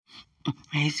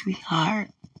Hey, sweetheart.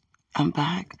 I'm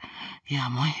back. Yeah,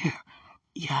 I'm on here.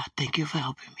 Yeah, thank you for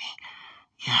helping me.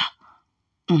 Yeah.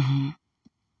 Mm-hmm.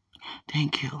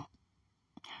 Thank you.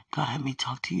 God had me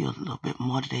talk to you a little bit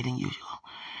more today than usual.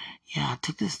 Yeah, I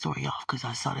took this story off because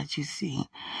I saw that you seen.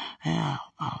 Yeah,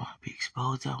 I don't want to be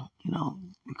exposed,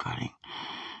 regarding,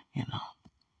 you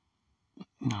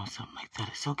know, something like that.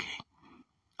 It's okay.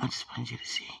 I just wanted you to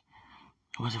see. It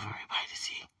wasn't for everybody to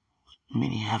see.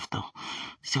 Many have though.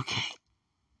 It's okay.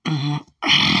 Mm-mm.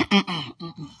 Mm-mm.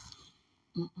 Mm-mm.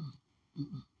 Mm-mm.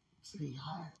 Mm-mm.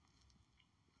 Sweetheart,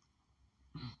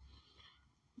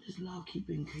 this love keep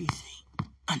increasing.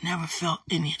 I never felt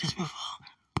any of this before.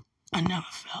 I never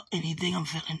felt anything I'm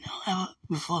feeling now ever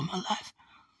before in my life.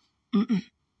 Mm-mm.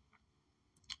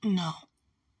 No.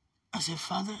 I said,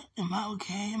 Father, am I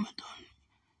okay? Am I doing?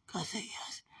 God said,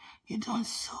 yes. You're doing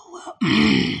so well.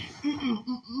 Mm-mm.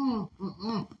 Mm-mm.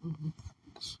 Mm-mm.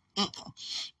 Mm-mm.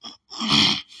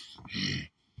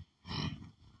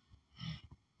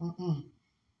 Mm-mm.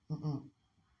 Mm-mm.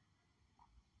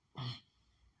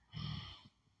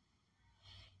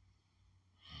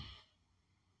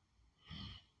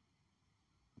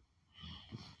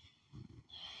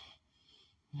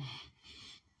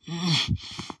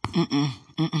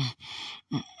 Mm-mm.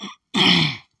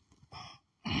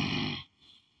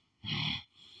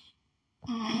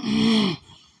 Mm-mm.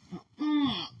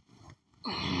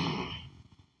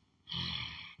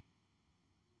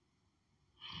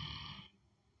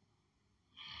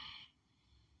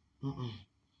 Mm-mm.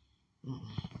 Mm-mm.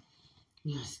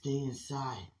 You gotta stay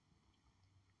inside.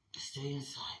 Stay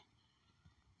inside.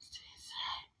 Stay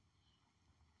inside.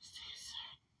 Stay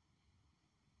inside.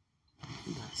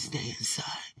 You gotta stay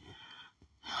inside.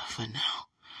 For now.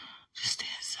 Just stay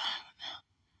inside for now.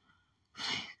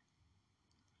 Please.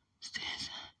 Stay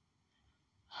inside.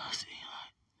 Oh,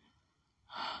 sweetheart.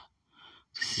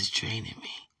 This is draining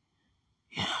me.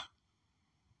 Yeah.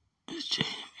 It's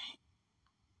draining me.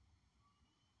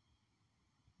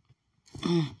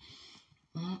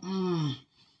 Mm-mm.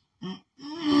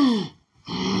 Mm-mm.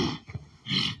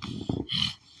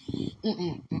 Mm-mm.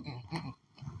 Mm-mm.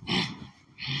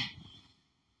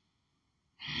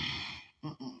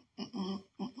 Mm-mm.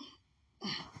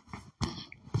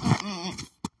 Mm-mm.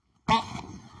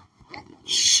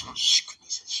 Shh, shh, shh,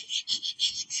 shh, shh, shh,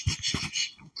 shh,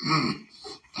 shh. Mm-mm.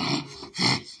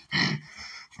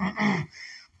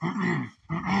 Mm-mm.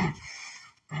 Mm-mm.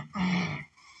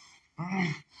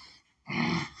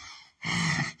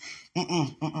 Mm-mm.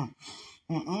 Mm-mm. Mm-mm.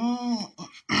 Mm-mm.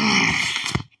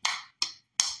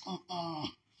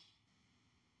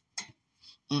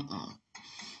 Mm-mm.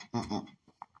 Mm-mm.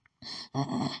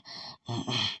 Mm-mm.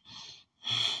 Mm-mm.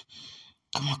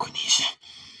 Come on, Quenisha.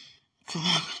 Come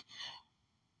on.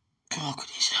 Come on,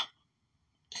 Quenisha.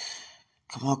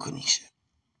 Come on, Quenisha.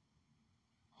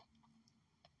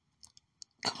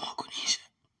 Come on, Quenisha.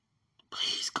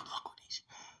 Please, come on, Quenisha.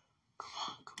 Come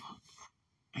on, come on.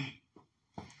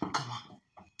 Come on.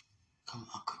 Come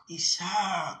on,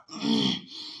 Quenisha. Mm.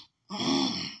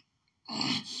 Mm.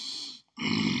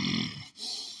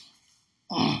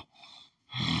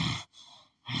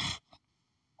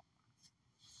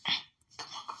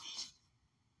 Come on, Quenisha.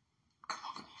 Come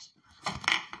on, Quenisha.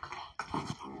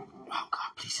 Oh,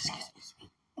 God, please excuse me.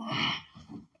 Oh,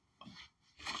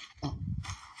 God,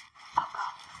 oh,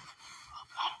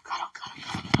 God, oh, God, oh, God.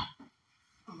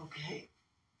 I'm okay.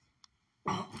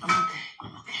 I'm okay.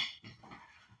 I'm okay.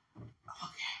 I'm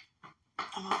okay.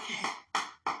 I'm okay.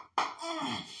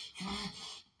 Mm.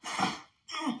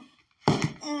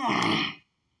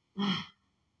 Mm.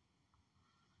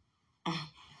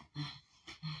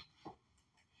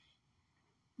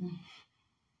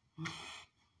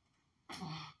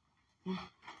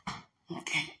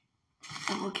 Okay.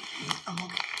 I'm okay. I'm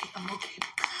okay. I'm okay.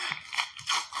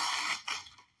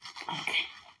 I'm okay.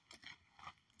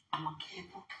 I'm okay.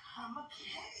 I'm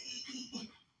okay.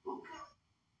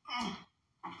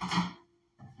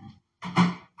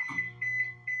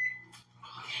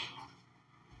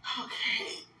 Okay.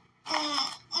 Okay.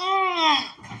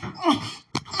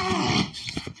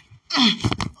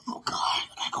 Oh God,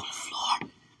 I gotta go on the floor.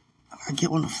 I gotta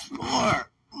get on the floor.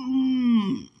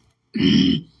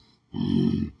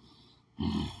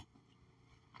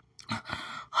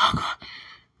 Oh God.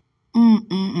 Mm,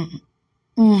 mm,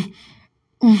 mm,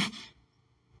 mm,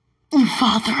 mm,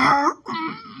 Father.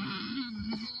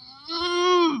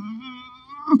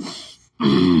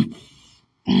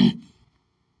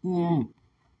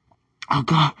 Oh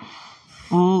God.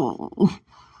 Oh.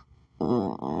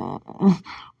 Oh.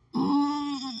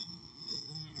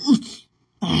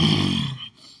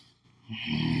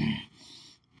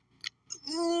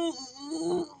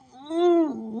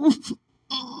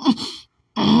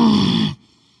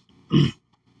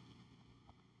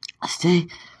 Stay.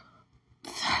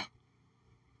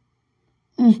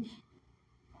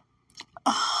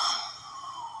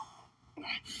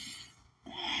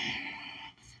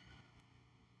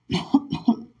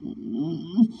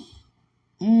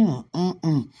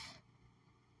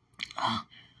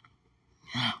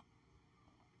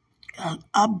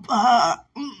 Abba.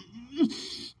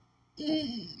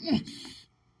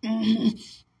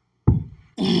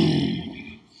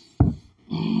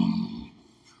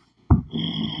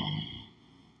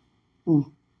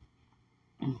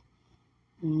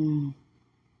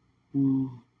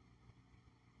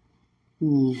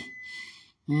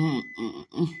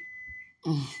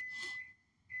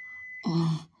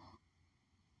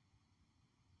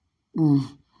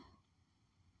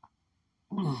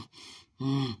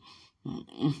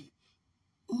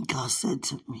 God said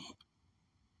to me,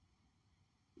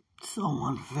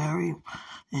 someone very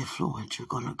influential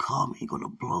gonna call me, gonna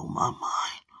blow my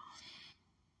mind.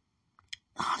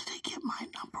 How did they get my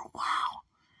number? Wow.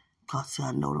 God said,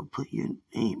 I know to put your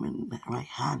name in the right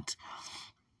hands.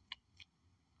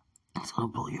 It's gonna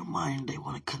blow your mind. They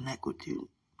want to connect with you.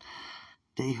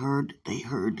 They heard.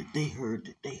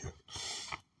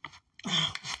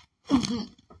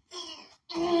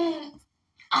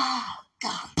 Ah,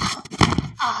 God.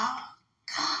 Ah,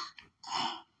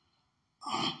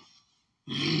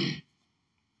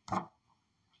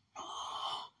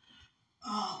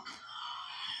 oh,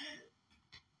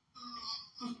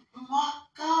 my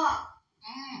God.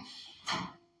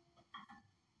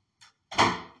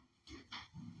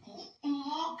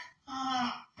 Oh,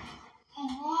 God.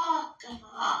 Oh,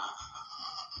 God.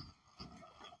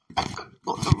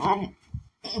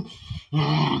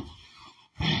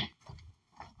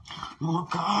 Oh,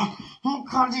 God. Oh,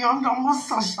 God. You know,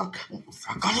 massage.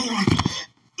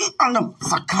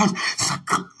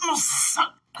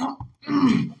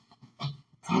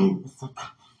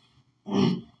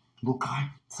 Bukan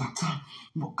saja,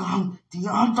 bukan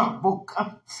tiada,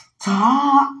 bukan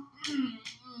saja.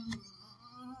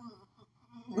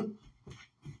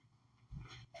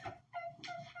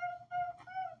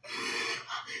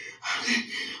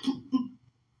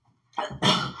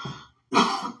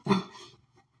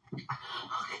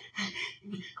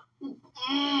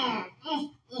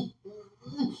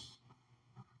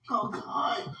 Oh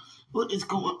God, what is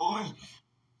going on?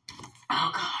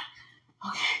 Oh God.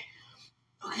 Okay,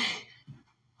 okay,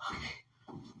 okay,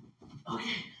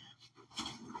 okay,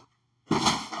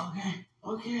 okay,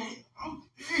 okay,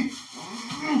 okay,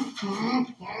 okay,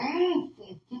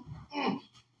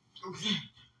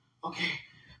 okay, okay,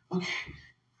 okay,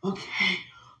 okay.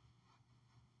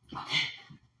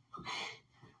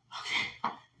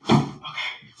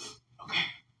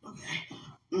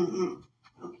 Mm-hmm.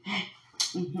 Okay.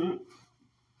 Mm-hmm.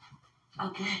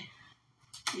 Okay.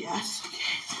 Yes.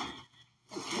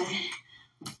 Okay.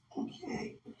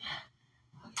 Okay. Okay.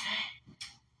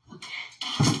 Okay.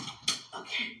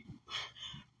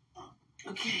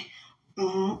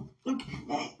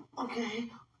 Okay. Okay.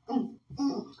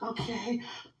 Okay.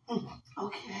 Okay.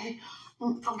 Okay.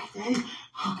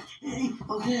 Okay.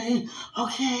 Okay.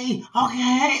 Okay.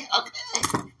 Okay. Okay.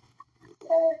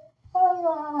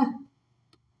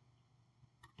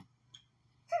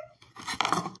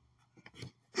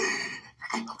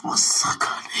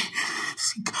 Masakane.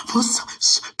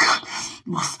 Masaka.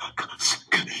 Masaka.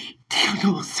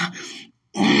 Diagnosa.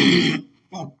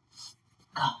 Oh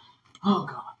God. Oh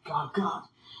God. God. God.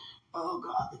 Oh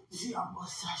God.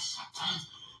 Diagnosa. Shatan.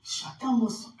 Shatan.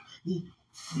 Masaka.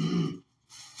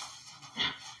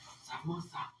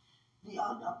 Samosa, the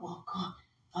other walker,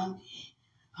 and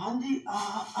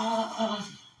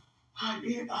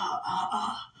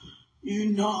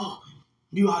you know,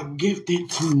 you are gifted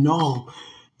to know.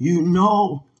 You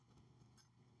know,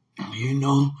 you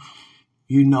know,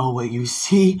 you know what you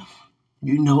see,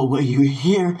 you know what you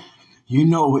hear, you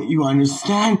know what you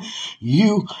understand,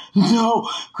 you know,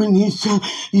 Quenisha,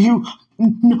 you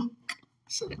know.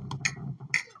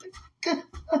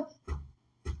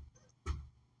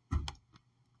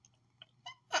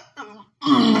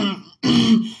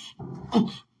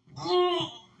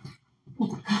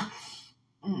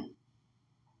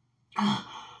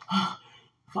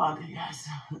 Father, yes.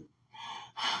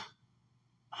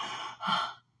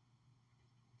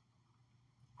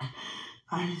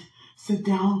 I sit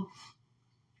down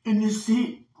in the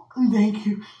seat. Thank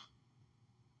you.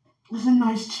 There's a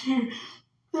nice chair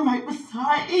right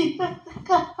beside me.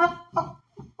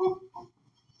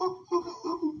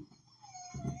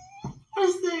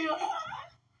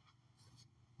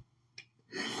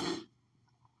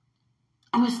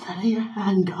 I was that in your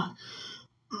hand, God.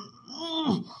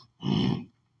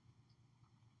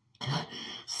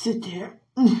 Sit there.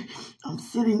 I'm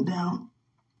sitting down.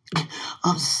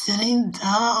 I'm sitting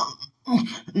down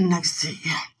next to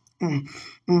you.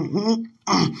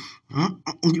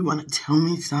 You want to tell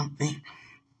me something?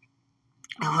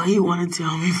 What do you want to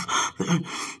tell me, Father?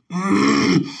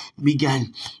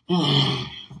 Begin.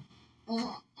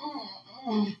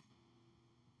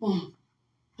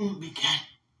 Begin.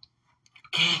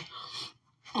 Okay.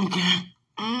 Okay.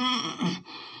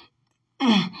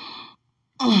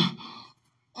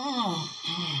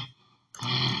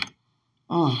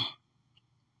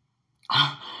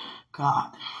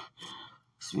 God,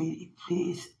 sweetie,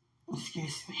 please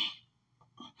excuse me.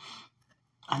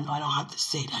 I know I don't have to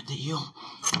say that to you,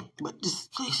 but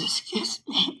just please excuse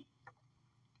me.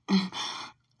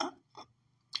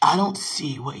 I don't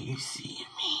see what you see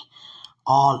in me.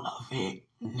 All of it.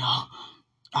 No.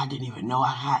 I didn't even know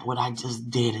I had what I just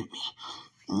did in me.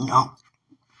 No.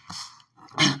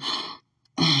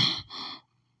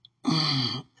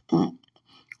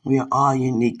 We are all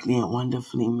uniquely and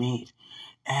wonderfully made.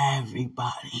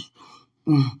 Everybody.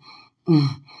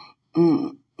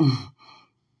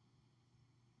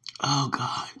 Oh,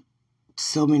 God.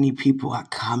 So many people are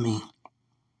coming.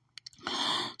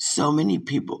 So many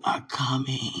people are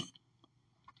coming.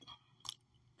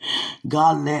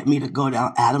 God led me to go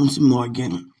down Adams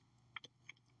Morgan.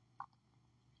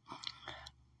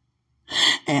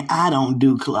 And I don't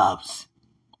do clubs,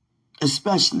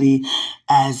 especially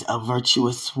as a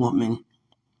virtuous woman.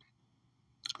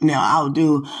 Now, I'll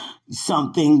do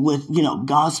something with,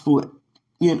 gospel,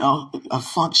 a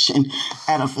function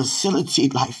at a facility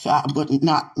like that, but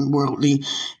not worldly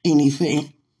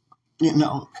anything,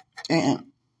 And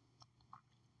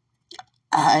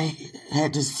I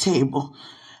had this table,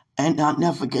 and I'll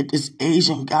never forget this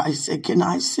Asian guy said, "Can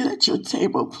I sit at your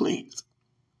table, please?"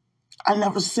 I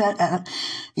never sat at,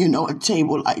 a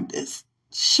table like this.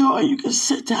 "Sure, you can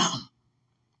sit down.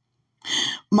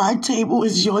 My table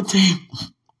is your table."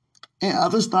 And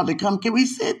others started to come, "Can we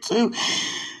sit too?"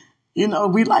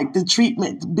 We like the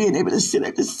treatment, being able to sit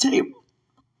at this table.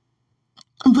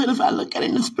 But if I look at it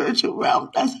in the spiritual realm,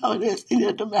 that's how it is.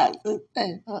 The master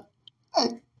thing.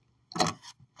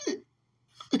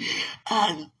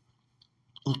 And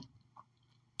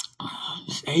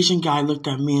this Asian guy looked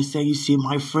at me and said, "You see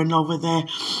my friend over there?"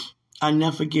 I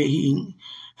never forget, he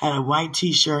had a white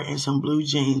t-shirt and some blue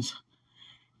jeans.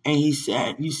 And he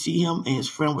said, "You see him?" And his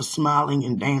friend was smiling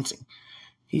and dancing.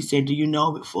 He said, "Do you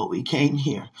know, before we came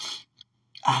here,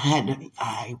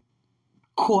 I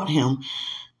caught him,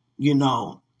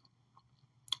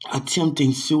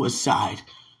 attempting suicide.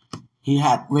 He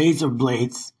had razor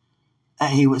blades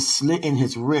and he was slitting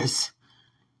his wrists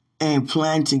and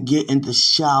planned to get in the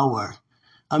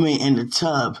in the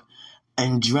tub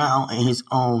and drown in his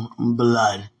own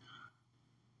blood."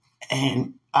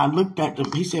 And I looked at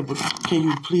him. He said, "But can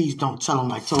you please don't tell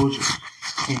him I told you?"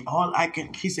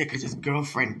 And he said, because his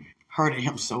girlfriend hurted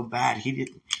him so bad,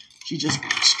 she just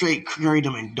straight carried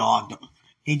him and dogged him.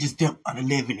 He just didn't want to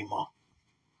live anymore.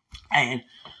 And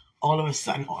all of a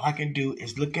sudden, all I can do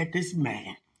is look at this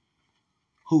man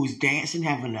who's dancing,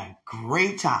 having a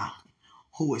great time,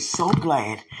 who is so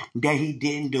glad that he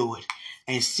didn't do it,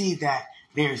 and see that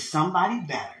there's somebody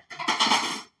better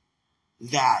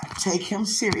that take him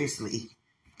seriously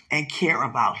and care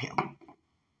about him,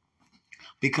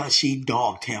 because she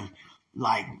dogged him,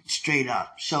 like straight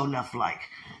up, show enough, like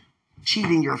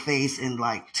cheating your face and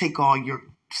like take all your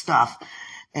stuff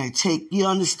and you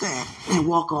understand, and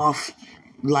walk off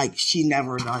like she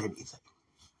never done anything.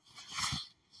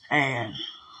 And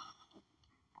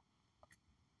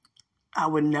I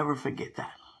would never forget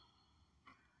that.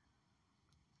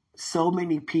 So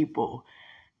many people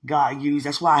God used.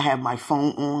 That's why I have my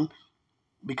phone on,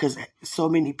 because so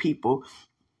many people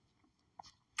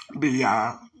be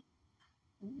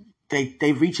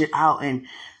they reach it out, and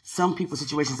some people's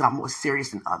situations are more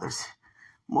serious than others,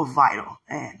 more vital.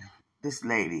 And this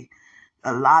lady,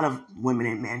 a lot of women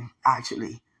and men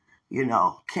actually,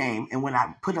 came. And when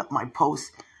I put up my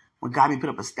post, when God me put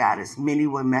up a status, many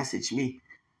would message me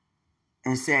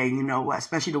and say, "You know what,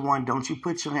 especially the one, don't you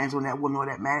put your hands on that woman or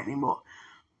that man anymore."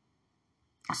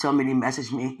 So many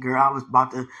messaged me, "Girl, I was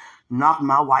about to knock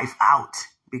my wife out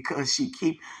because she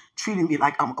keep treating me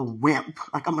like I'm a wimp,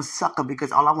 like I'm a sucker,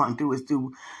 because all I want to do is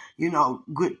do,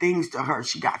 good things to her.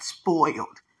 She got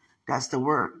spoiled." That's the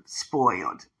word,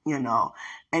 spoiled,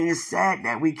 And it's sad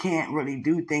that we can't really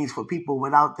do things for people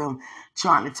without them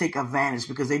trying to take advantage,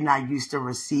 because they're not used to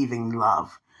receiving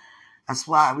love. That's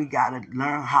why we got to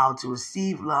learn how to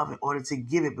receive love in order to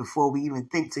give it before we even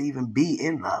think to even be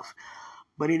in love.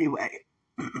 But anyway,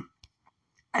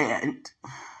 and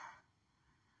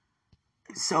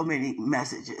so many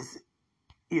messages,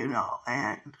 and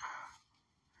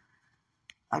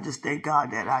I just thank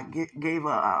God that I gave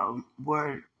a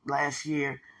word last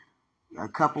year. A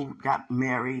couple got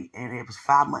married, and it was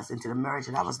 5 months into the marriage,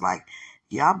 and I was like,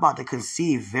 "Y'all about to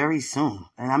conceive very soon,"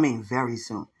 and I mean very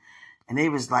soon. And they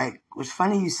was like, "It's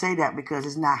funny you say that because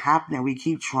it's not happening. We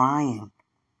keep trying."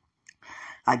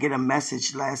 I get a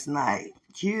message last night.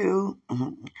 Q,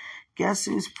 guess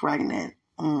who's pregnant?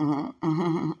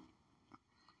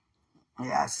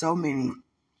 Yeah, so many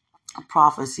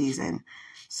prophecies and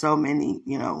so many,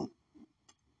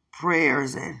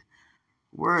 prayers and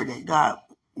word that God,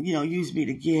 used me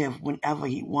to give whenever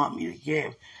He want me to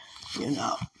give. You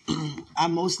know, I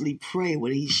mostly pray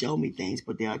when He show me things,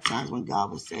 but there are times when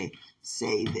God will say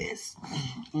this,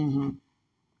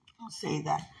 say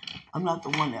that. I'm not the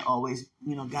one that always,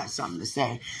 got something to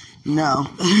say. No.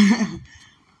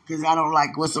 Because I don't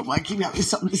like when someone keep having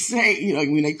something to say.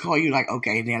 When they call you, like,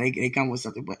 okay, now they come with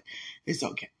something, but it's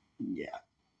okay. Yeah.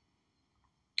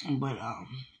 But I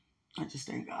just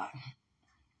thank God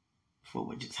for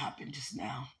what just happened just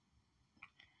now.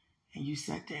 And you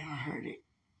sat there and heard it.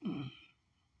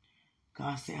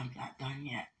 God said, I'm not done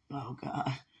yet. Oh,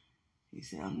 God. He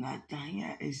said, I'm not done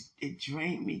yet. It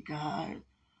drained me, God.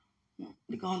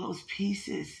 Look at all those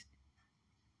pieces.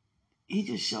 He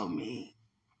just showed me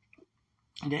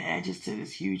the edges to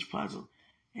this huge puzzle,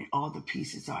 and all the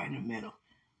pieces are in the middle.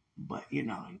 But,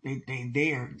 they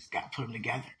there. Just got to put them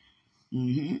together.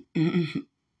 Mm-hmm.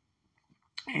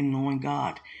 And knowing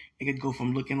God, it could go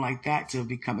from looking like that to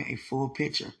becoming a full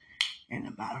picture in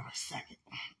a matter of a second.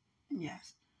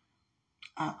 Yes.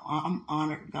 I'm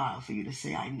honored, God, for you to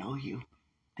say, I know you.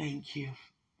 Thank you.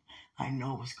 I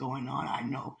know what's going on. I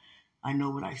know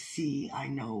what I see. I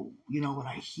know, what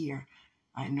I hear.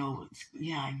 I know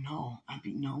I know. I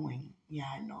be knowing. Yeah,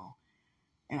 I know.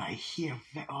 And I hear,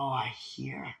 I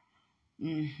hear.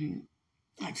 Mm-hmm.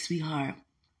 Like, sweetheart,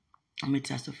 I'm going to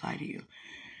testify to you.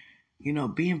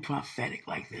 Being prophetic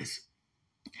like this,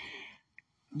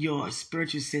 your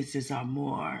spiritual senses are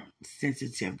more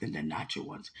sensitive than the natural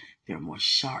ones. They're more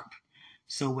sharp.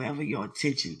 So wherever your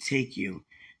attention take you,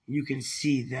 you can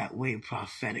see that way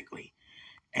prophetically.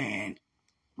 And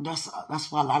that's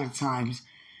why a lot of times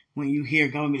when you hear,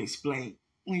 God want me to explain,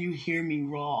 when you hear me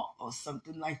raw or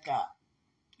something like that,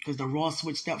 because the raw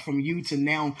switched up from you to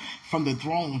now from the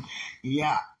throne.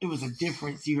 Yeah, it was a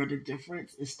difference. You heard the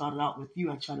difference? It started out with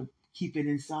you. I try to keep it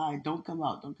inside. Don't come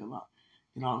out. Don't come out.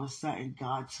 Then all of a sudden,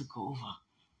 God took over.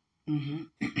 And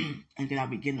then I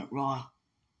begin to raw,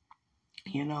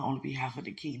 on behalf of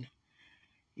the kingdom.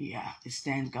 Yeah, it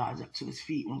stands God up to His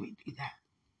feet when we do that.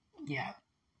 Yeah,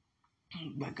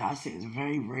 but God says it's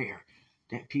very rare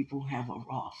that people have a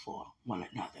raw for one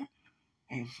another.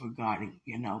 And regarding,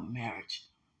 marriage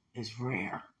is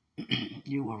rare.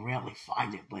 You will rarely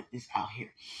find it, but it's out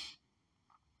here.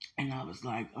 And I was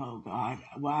like, oh God,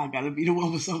 why I gotta be the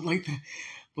one with something like that?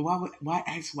 But why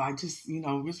ask why? Just,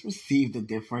 just receive the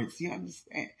difference. You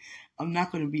understand? I'm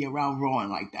not gonna be around roaring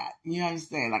like that. You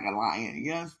understand? Like a lion.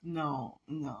 Yes, no.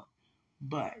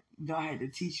 But God had to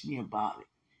teach me about it.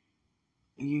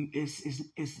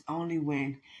 It's only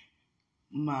when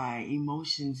my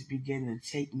emotions begin to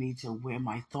take me to where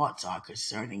my thoughts are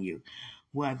concerning you,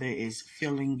 whether it's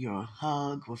feeling your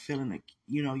hug or feeling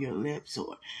your lips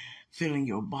or feeling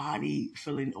your body,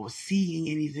 feeling or seeing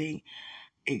anything,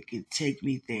 it could take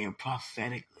me there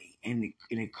prophetically, and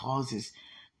it causes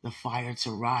the fire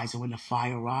to rise. And when the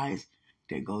fire rises,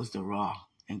 there goes the raw.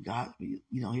 And God, He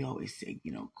always say,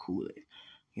 cool it,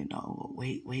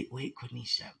 wait,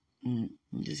 Quenisha. I'm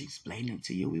just explaining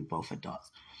to you. We both adults.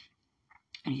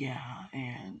 Yeah,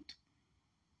 and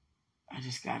I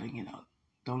just gotta,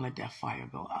 don't let that fire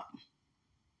go up.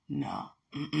 No.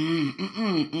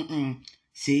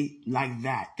 See, like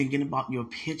that. Thinking about your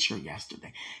picture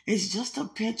yesterday. It's just a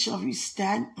picture of you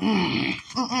standing.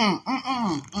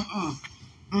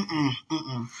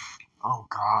 Oh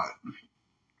God.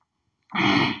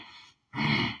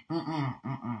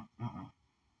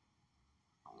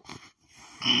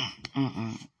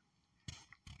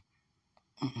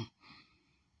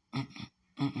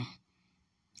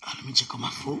 Oh, let me check on my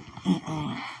food.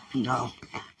 No.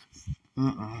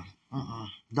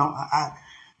 Don't.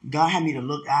 God had me to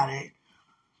look at it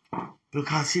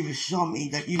because He was showing me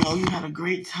that you had a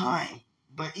great time.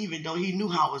 But even though He knew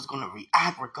how I was going to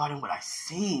react regarding what I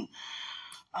seen,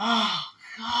 oh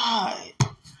God,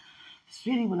 it's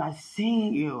really when I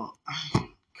seen you,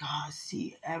 God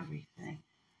see everything.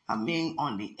 I mean,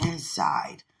 on the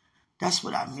inside, That's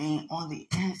what I mean. On the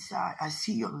inside, I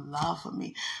see your love for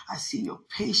me. I see your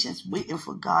patience waiting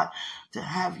for God to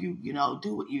have you,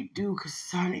 do what you do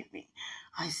concerning me.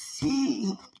 I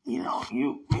see,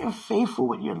 you being faithful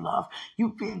with your love. You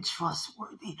being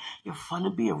trustworthy. You're fun to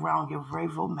be around. You're very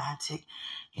romantic.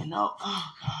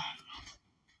 Oh God.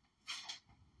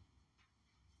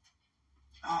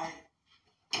 I.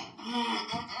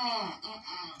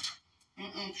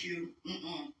 Q.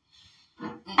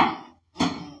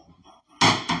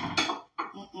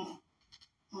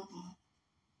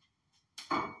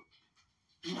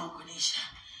 No, Quenisha.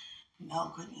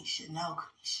 No, Quenisha. No,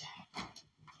 Quenisha.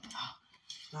 No.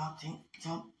 Don't think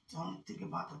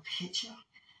about the picture.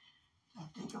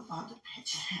 Don't think about the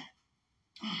picture.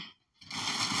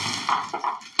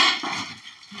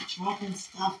 You're dropping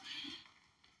stuff.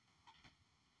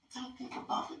 Don't think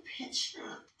about the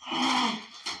picture.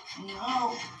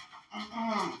 No.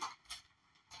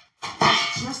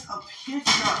 It's just a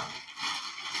picture.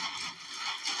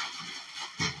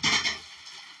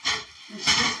 It's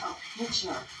just a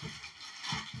picture.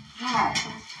 Hi.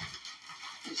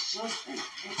 It's just a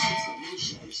picture,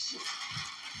 Tanisha. It's just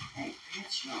a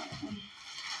picture.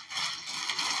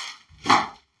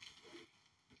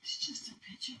 It's just a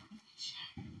picture, Tanisha.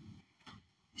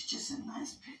 It's just a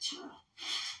nice picture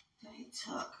that he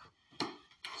took.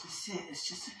 Just it. It's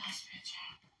just a nice picture.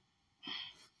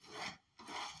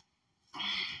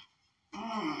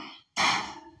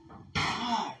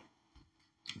 Hi.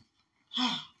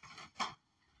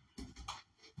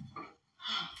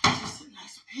 Just a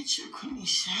nice picture,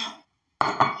 Quenisha.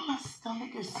 My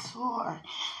stomach is sore.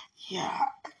 Yeah,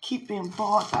 I keep being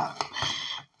balled up.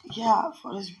 Yeah,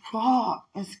 for this raw.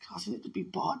 It's causing it to be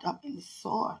balled up and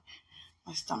sore.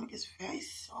 My stomach is very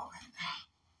sore right now.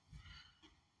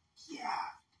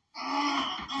 Yeah.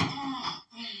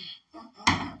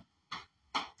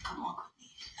 Come on,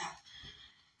 Quenisha.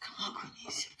 Come on,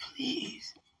 Quenisha,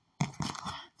 please.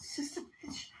 It's just a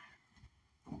picture.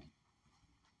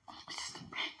 It's just a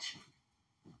picture.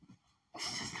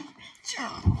 It's just a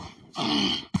picture.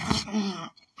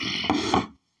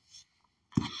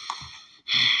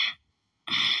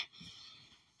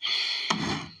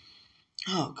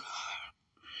 Oh, God.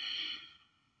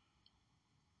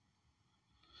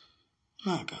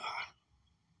 My God.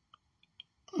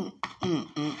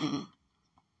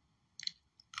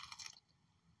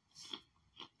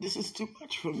 This is too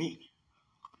much for me.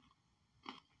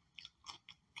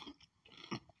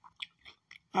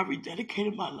 I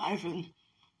rededicated my life, and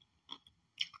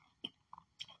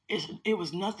it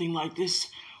was nothing like this,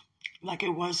 like it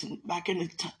was back in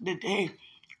the day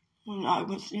when I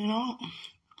was,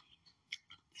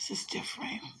 this is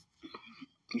different.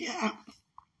 Yeah.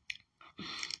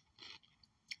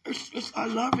 I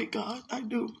love it, God. I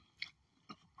do.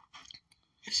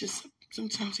 It's just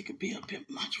sometimes it could be a bit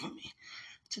much for me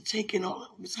to take in all of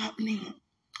what's happening.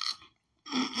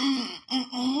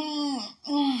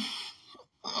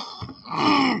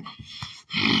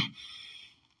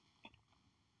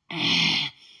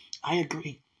 I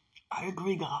agree. I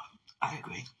agree, God. I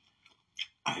agree.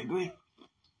 I agree.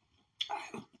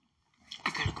 I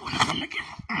gotta go in the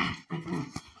again.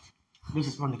 This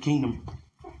is from the kingdom.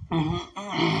 Oh,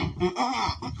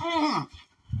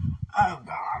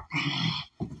 God.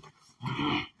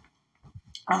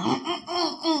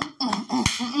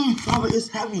 Father, it's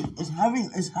heavy. It's heavy.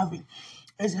 It's heavy.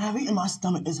 It's heavy in my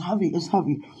stomach. It's heavy. It's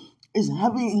heavy. It's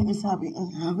heavy. It's heavy.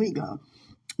 It's heavy, God.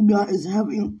 God, it's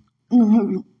heavy. It's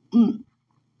heavy.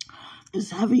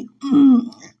 It's heavy.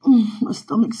 My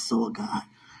stomach's sore, God.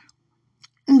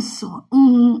 It's sore.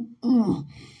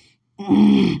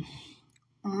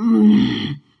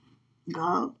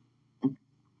 God.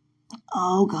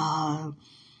 Oh, God.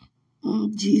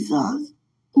 Jesus.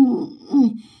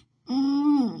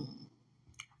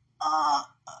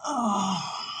 Oh,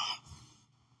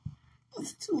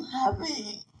 it's too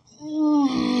heavy.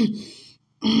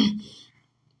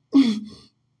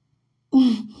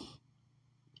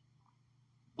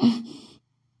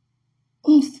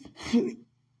 It's heavy.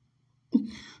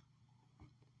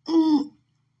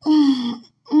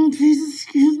 Jesus,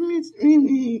 excuse me, it's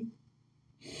really.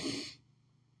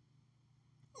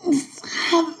 It's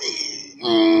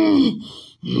heavy.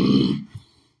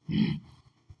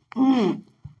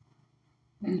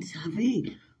 It's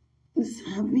heavy. It's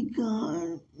heavy,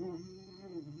 God.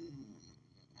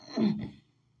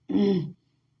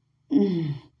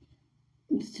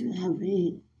 It's too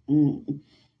heavy.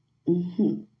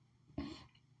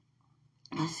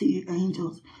 I see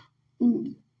angels.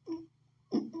 No,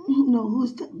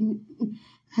 who's that?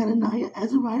 Hananiah,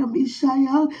 Azariah,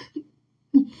 Mishael.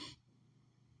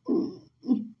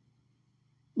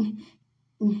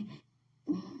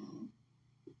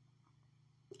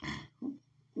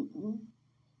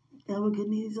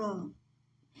 Nebuchadnezzar,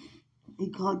 he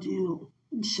called you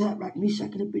Shadrach,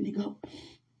 Meshach, and Abednego.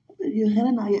 Your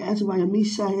Hananiah, Azariah,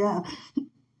 Mishael.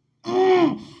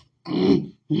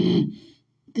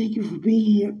 Thank you for being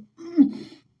here.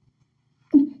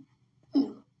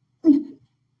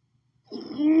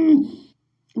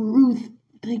 Ruth,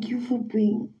 thank you for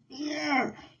being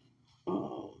here.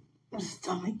 Oh, my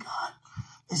stomach, God.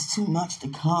 It's too much to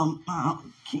come out.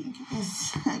 Can you give me a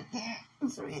second?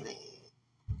 It's really.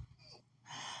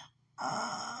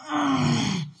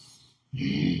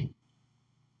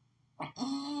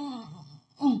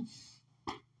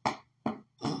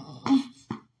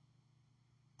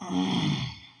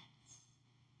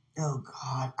 Oh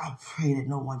God, I pray that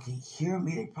no one can hear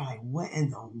me. They probably, what in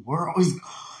the world is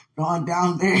going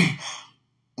down there?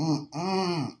 Oh,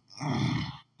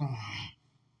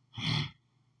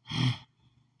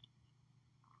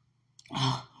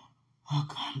 oh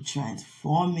God, I'm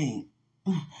transforming.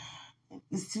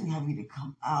 It's too heavy to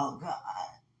come out, God.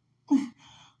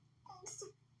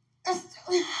 It's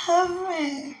too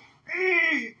heavy.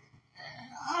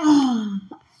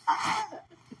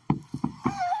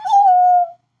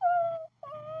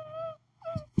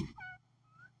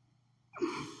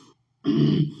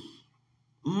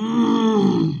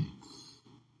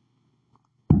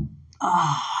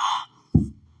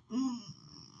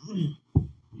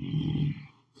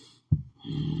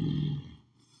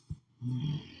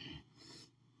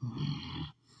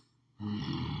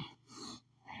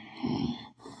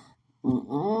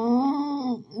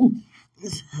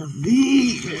 It's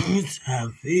heavy. It's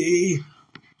heavy.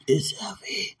 It's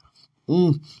heavy.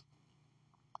 I'm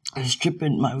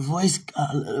stripping my voice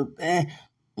a little bit.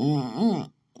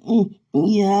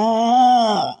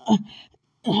 Yeah.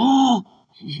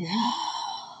 Yeah.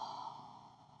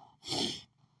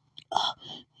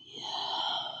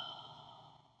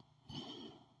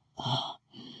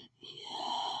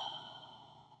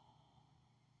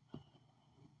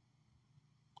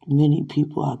 Many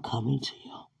people are coming to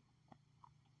you.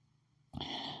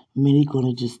 Many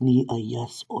gonna just need a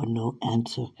yes or no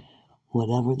answer.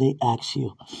 Whatever they ask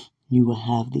you, you will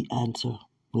have the answer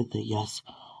with a yes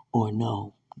or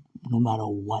no. No matter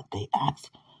what they ask,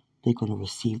 they're gonna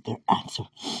receive their answer.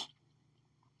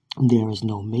 There is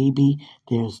no maybe,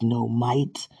 there is no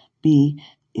might be.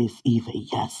 It's either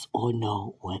yes or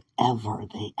no, whatever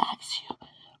they ask you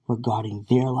regarding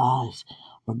their lives,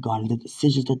 regarding the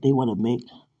decisions that they want to make,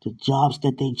 the jobs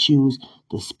that they choose,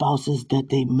 the spouses that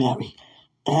they marry,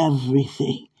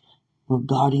 everything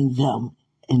regarding them,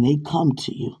 and they come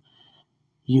to you,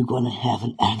 you're going to have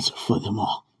an answer for them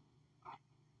all.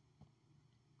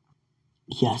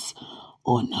 Yes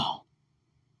or no.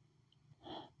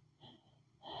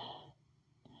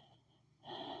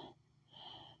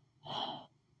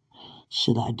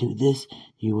 Should I do this?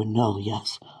 You will know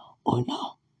yes or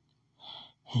no.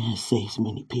 And it saves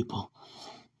many people.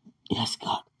 Yes,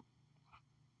 God.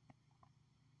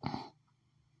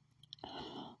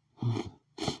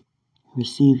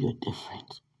 Receive your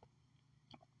difference.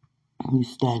 You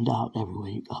stand out everywhere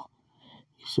you go.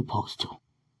 You're supposed to,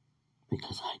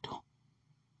 because I do.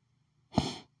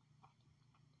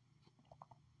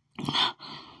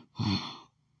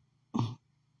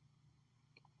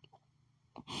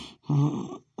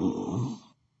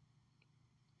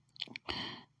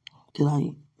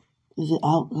 Is it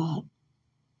out, God?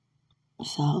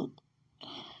 It's out.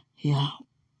 Yeah,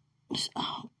 it's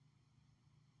out.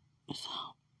 It's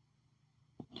out.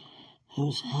 It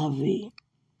was heavy.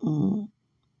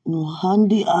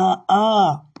 Handi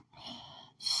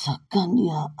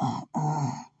Sakandia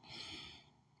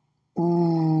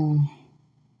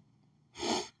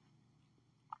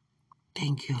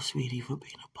Thank you, sweetie, for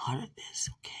being a part of this,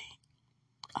 okay?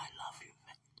 I love you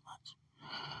very much.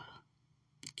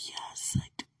 Yes, I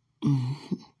do.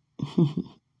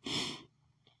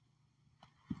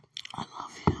 I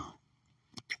love you.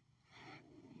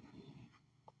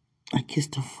 I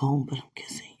kissed the phone, but I'm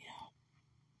kissing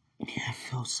you. Yeah, I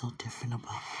feel so different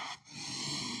about it.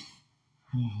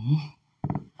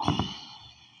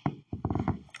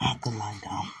 I have to lie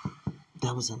down.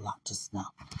 That was a lot just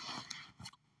now.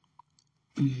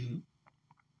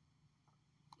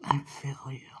 I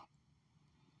feel you.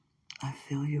 I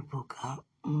feel you, Boca.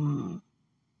 I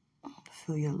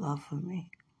feel your love for me.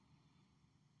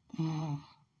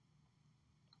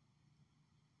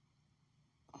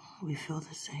 We feel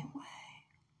the same way.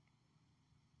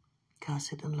 God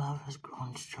said the love has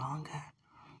grown stronger.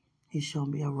 He showed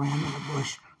me a ram in the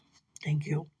bush. Thank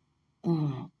you.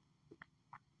 I'm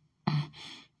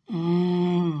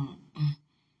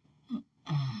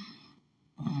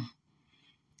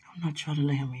not trying to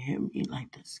let him hear me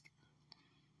like this.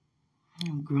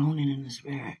 I'm groaning in the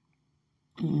spirit.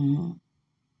 Mm,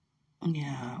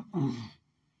 yeah. Mm.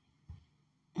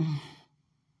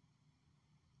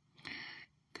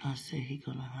 God said He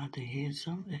gonna have to hear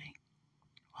someday.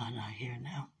 Why not hear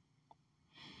now?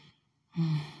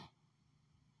 Mm.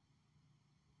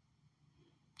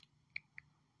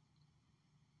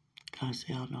 God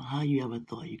said, I don't know how you ever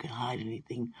thought you could hide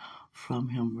anything from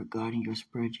Him regarding your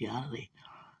spirituality.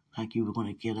 Like you were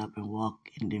gonna get up and walk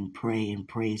and then pray and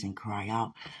praise and cry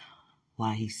out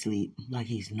while He sleep. Like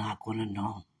He's not gonna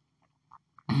know.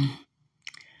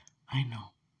 I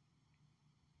know.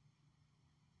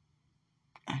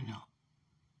 I know.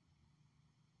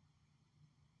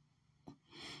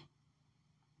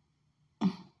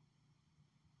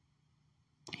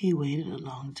 He waited a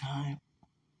long time.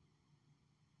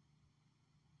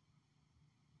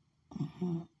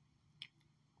 Mm-hmm.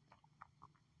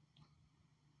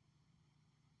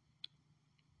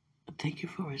 Thank you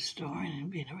for restoring and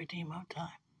being a redeemer of time.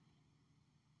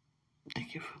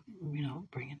 Thank you for,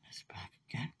 bringing this back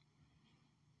again.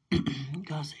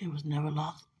 God said it was never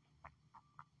lost.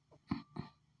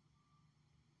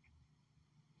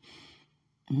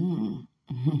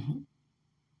 Mm-hmm.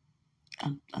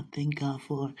 I thank God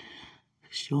for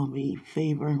showing me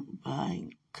favor by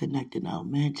connecting our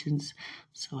mansions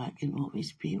so I can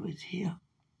always be with you.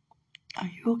 Are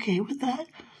you okay with that?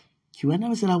 I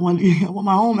never said I want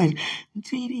my own man.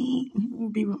 Sweetie,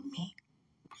 be with me,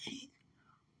 please.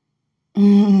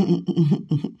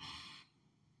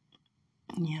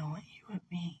 Yeah, I want you with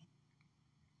me.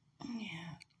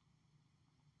 Yeah.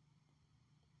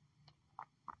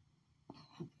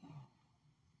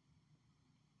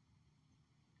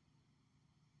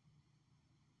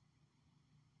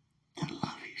 I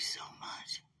love you so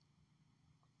much.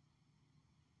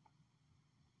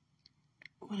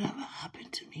 Whatever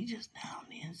happened to me just now on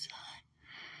the inside,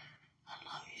 I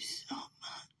love you so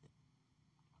much.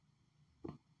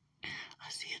 I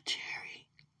see a cherry.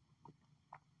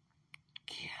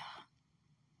 Yeah.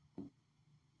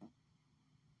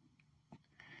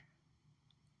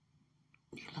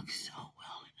 You look so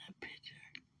well in that picture.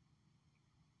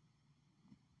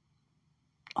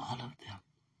 All of them.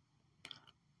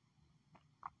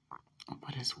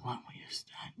 But it's one when you're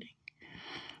standing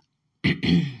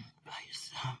by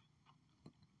yourself.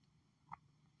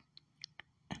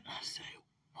 And I say,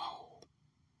 whoa.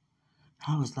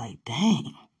 I was like,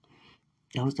 dang.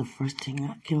 That was the first thing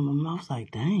that came in my mouth. I was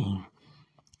like, dang.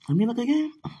 Let me look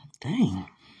again. Dang.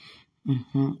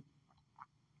 Mm-hmm.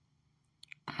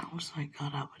 I was like,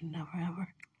 God, I would never ever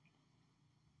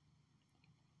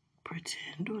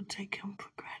pretend or take him for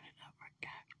granted ever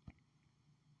again.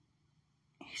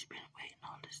 He's been waiting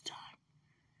all this time.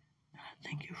 And I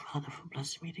thank you, Father, for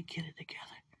blessing me to get it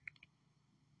together.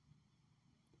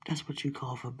 That's what you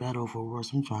call for better or for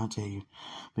worse. I'm trying to tell you.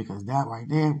 Because that right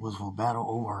there was for better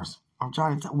or worse. I'm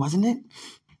trying to tell, wasn't it?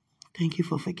 Thank you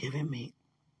for forgiving me.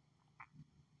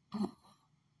 I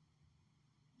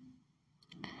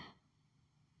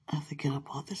have to get up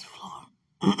off this floor.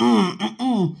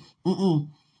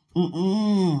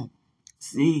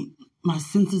 See, my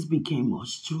senses became more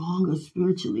stronger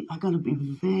spiritually. I gotta be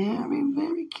very,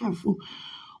 very careful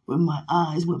with my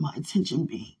eyes, where my attention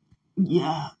be.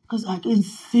 Yeah, because I can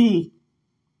see.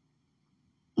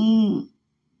 I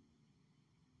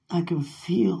can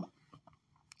feel.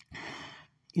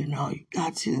 You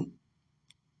got to,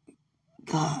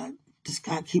 God, just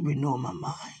gotta keep renewing my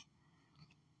mind.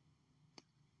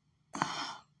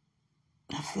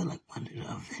 I feel like one of the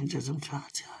Avengers, I'm trying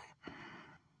to tell you.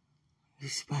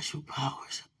 These special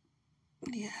powers.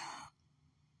 Yeah.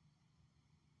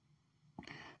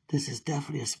 This is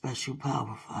definitely a special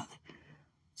power, Father.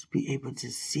 To be able to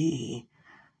see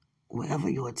wherever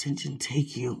your attention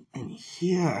take you and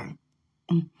hear.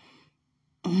 Mm,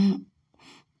 mm,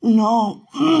 no.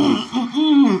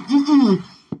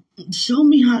 Show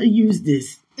me how to use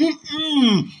this.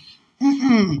 Mm-mm.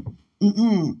 Mm-mm.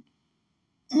 Mm-mm.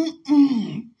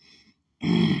 Mm-mm.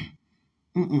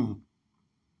 Mm-mm.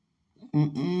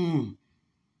 Mm-mm.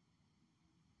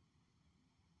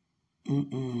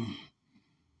 Mm-mm.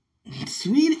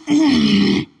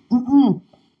 Sweetie. Mm-mm.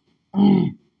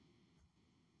 Mm.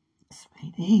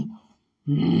 Sweetie.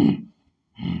 Mm.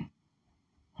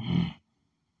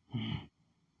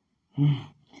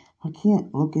 I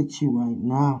can't look at you right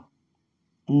now.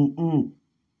 Mm-mm.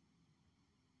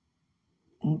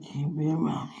 I can't be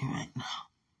around you right now.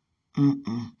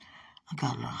 Mm-mm. I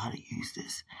gotta learn how to use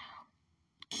this.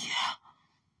 Yeah.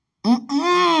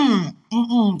 Mm-mm.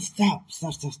 Mm-mm. Stop.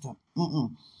 Stop, stop, stop.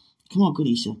 Mm-mm. Come on,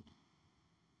 Kadisha.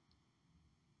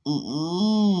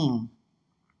 Mm-mm.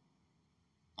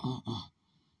 Mm-mm.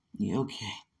 You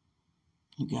okay?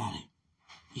 You got it.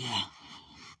 Yeah.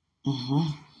 Mm-hmm.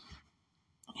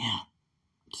 Yeah.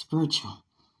 Spiritual.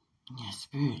 Yeah,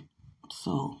 spirit.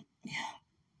 Soul. Yeah.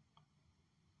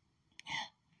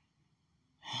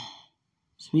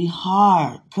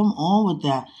 Sweetheart, come on with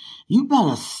that. You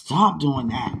better stop doing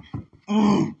that.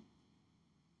 Mm.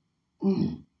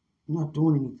 Mm. I'm not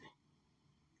doing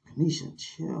anything. Kanisha,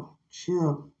 chill.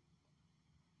 Chill.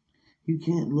 You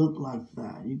can't look like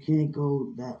that. You can't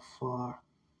go that far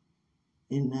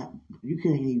in that. You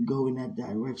can't even go in that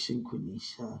direction,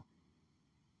 Quenisha.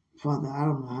 Father, I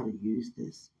don't know how to use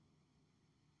this.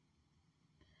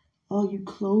 Oh, you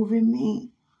clothing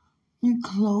me. You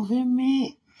clothing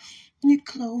me. You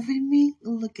clothing me.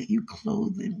 Look at you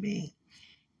clothing me.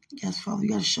 Yes, Father, you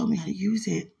got to show me how to use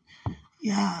it.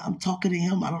 Yeah, I'm talking to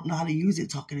him. I don't know how to use it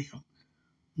talking to him.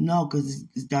 No, because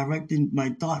it's directing my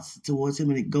thoughts towards him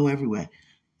and it go everywhere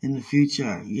in the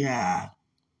future. Yeah.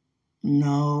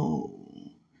 No.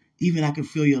 Even I can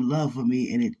feel your love for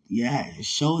me and it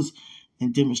shows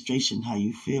in demonstration how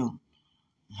you feel.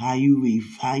 How you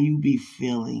be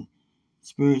feeling.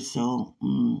 Spirit, soul,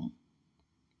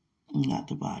 not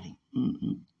the body.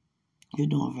 Mm-mm. You're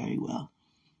doing very well.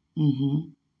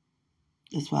 Mm-hmm.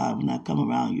 That's why when I come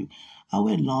around you, I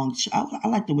wear long. I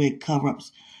like the way it cover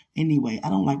ups. Anyway, I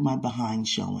don't like my behind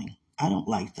showing. I don't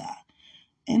like that.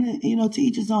 And to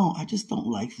each his own. I just don't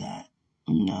like that.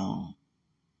 No,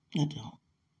 I don't.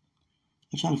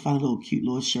 I try to find a little cute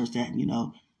little shirts that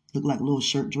look like little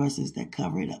shirt dresses that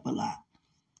cover it up a lot.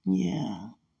 Yeah,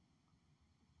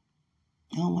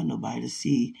 I don't want nobody to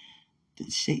see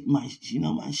the shape my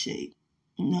shape.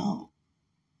 No,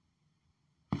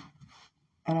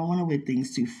 I don't want to wear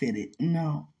things too fitted.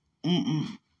 No,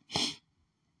 mm-mm,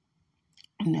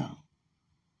 no,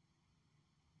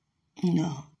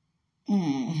 no,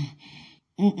 mm-mm,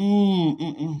 mm-mm,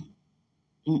 mm-mm,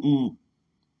 mm-mm,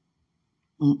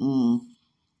 mm-mm.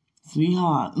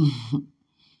 Sweetheart,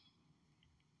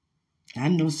 I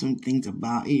know some things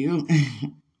about you.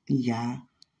 Yeah,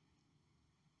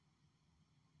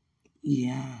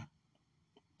 yeah.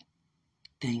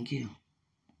 Thank you.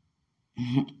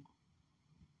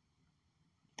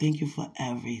 Thank you for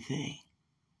everything.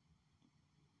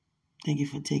 Thank you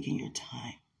for taking your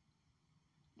time.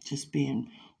 Just being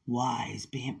wise,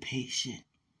 being patient.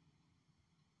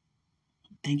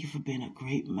 Thank you for being a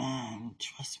great man,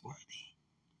 trustworthy.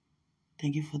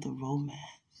 Thank you for the romance.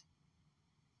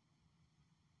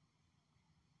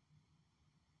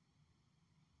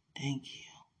 Thank you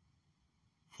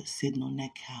for sitting on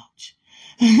that couch.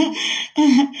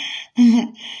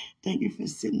 Thank you for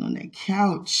sitting on that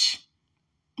couch.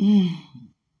 Mm.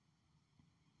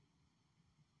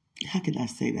 How can I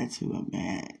say that to a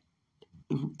man?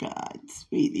 Oh, God,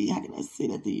 sweetie, how can I say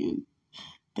that to you?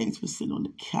 Thanks for sitting on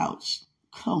the couch.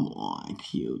 Come on,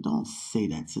 Q. Don't say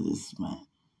that to this man.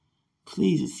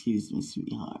 Please excuse me,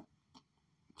 sweetheart.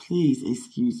 Please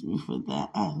excuse me for that.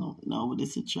 I don't know with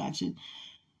this attraction.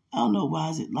 I don't know why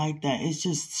is it like that. It's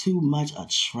just too much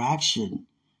attraction.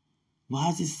 Why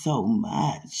is it so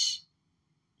much?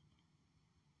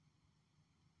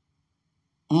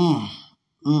 Mm,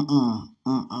 mm.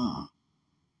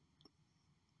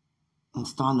 I'm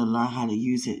starting to learn how to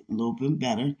use it a little bit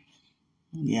better.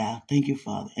 Yeah, thank you,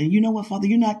 Father. And you know what, Father?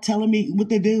 You're not telling me what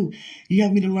to do. You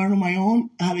have me to learn on my own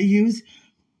how to use.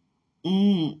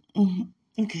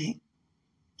 Okay.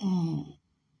 Mm,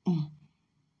 mm,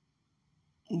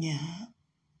 yeah,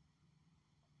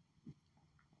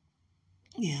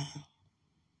 yeah.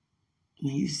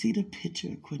 When you see the picture,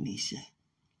 Quenisha,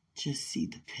 just see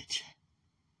the picture.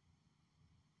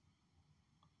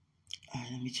 All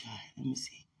right, let me try. Let me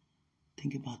see.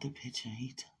 Think about the picture,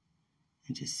 Hita,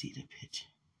 and just see the picture.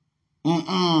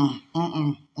 Mm-mm,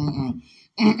 mm-mm, mm-mm,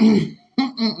 mm-mm,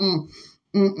 mm-mm,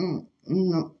 mm-mm,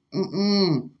 no,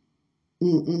 mm-mm,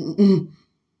 mm-mm,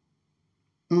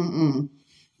 mm-mm.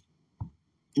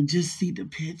 Just see the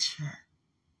picture.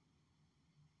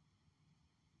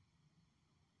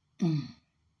 Mm.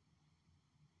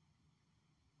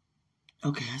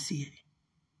 Okay, I see it.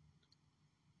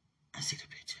 I see the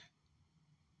picture.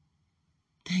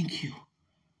 Thank you.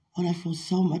 Oh, that feels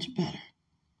so much better.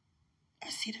 I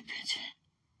see the picture.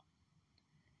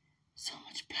 So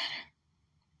much better.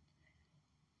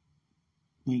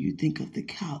 When you think of the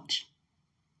couch,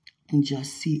 and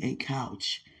just see a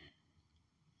couch.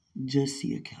 Just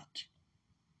see a couch.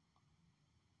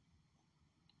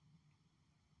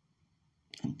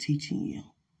 I'm teaching you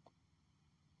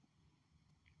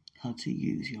how to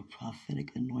use your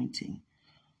prophetic anointing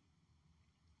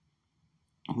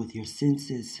with your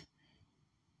senses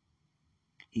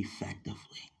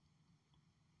effectively.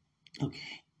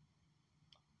 Okay.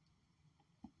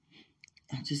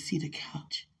 I just see the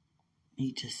couch.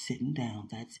 He just sitting down.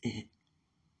 That's it.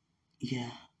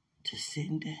 Yeah, just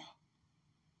sitting down.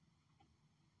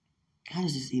 How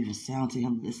does this even sound to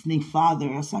him listening? Father,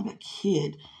 it's like a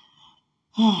kid.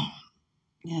 Oh,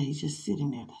 yeah, he's just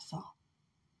sitting there. That's all.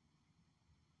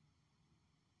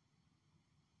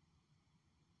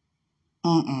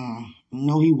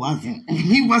 No, he wasn't.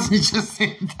 He wasn't just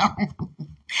sitting down.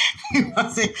 He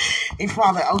wasn't. Hey,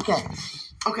 Father, okay.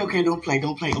 Okay, don't play.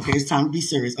 Okay, it's time to be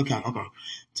serious. Okay.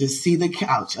 Just see the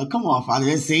couch. Oh, come on, Father.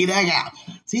 Just see that couch.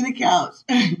 See the couch.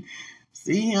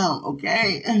 See him,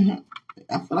 okay?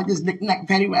 I feel like this knick-knack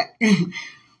paddywhack.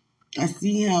 I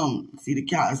see him. See the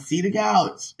couch. I see the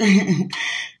couch.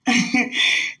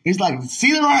 He's like,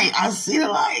 see the light. I see the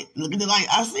light. Look at the light.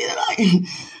 I see the light.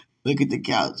 Look at the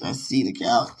couch. I see the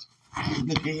couch.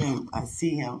 Look at him. I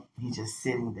see him. He's just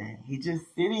sitting there. He's just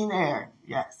sitting there.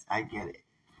 Yes, I get it.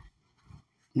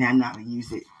 Now I know how to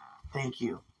use it. Thank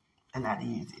you. I know how to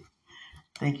use it.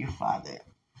 Thank you, Father.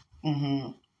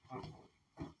 Mm-hmm.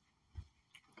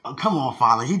 Oh, come on,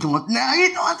 Father. He's doing it.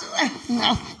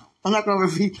 No. I'm not going to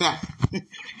repeat that.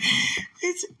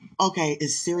 Okay,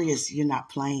 it's serious. You're not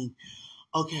playing.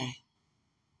 Okay.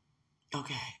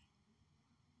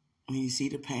 When you see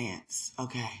the pants,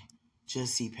 okay,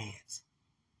 just see pants.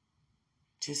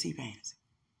 Just see pants.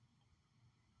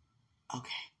 Okay.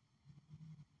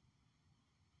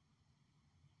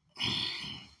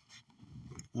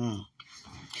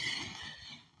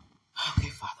 Okay,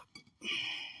 Father.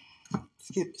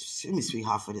 Excuse me,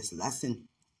 sweetheart, for this lesson.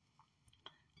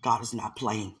 God is not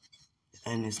playing.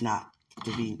 And it's not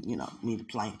to be, me to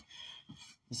play.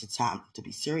 It's a time to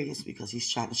be serious because he's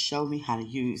trying to show me how to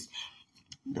use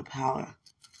the power.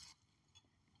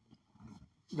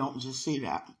 Don't just see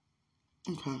that.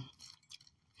 Okay.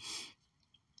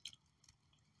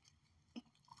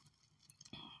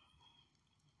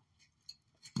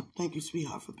 Thank you,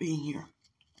 sweetheart, for being here.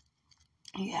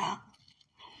 Yeah.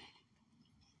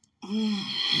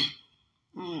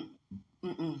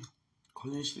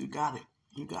 Cornisha, you got it.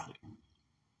 You got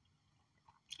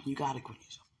it,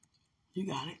 Cornisha. You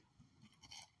got it.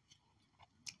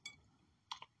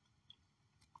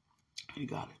 You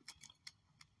got it.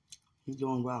 You're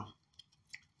doing well.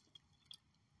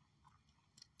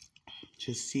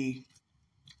 Just see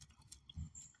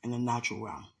in the natural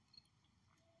realm,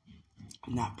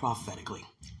 not prophetically.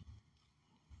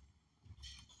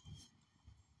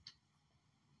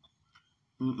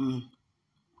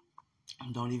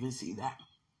 Don't even see that.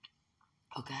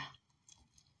 Okay?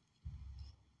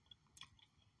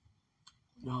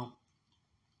 No.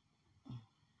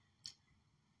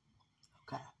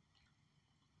 Okay.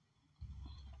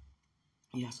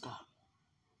 Yes, God.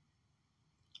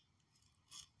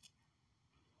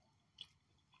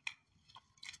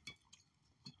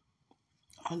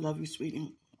 I love you,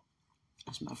 sweetie.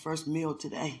 That's my first meal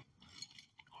today.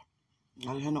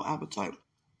 I didn't have no appetite.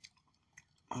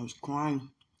 I was crying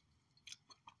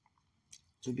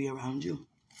to be around you.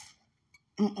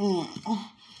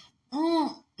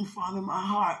 Father, my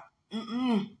heart.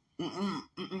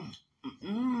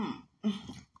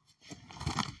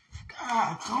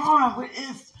 God, come on. What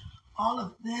is all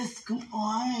of this? Come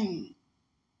on.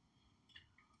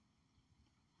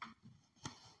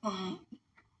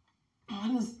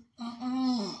 What is...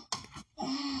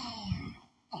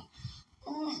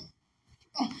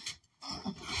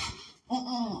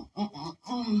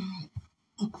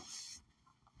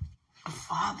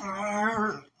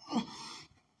 Father.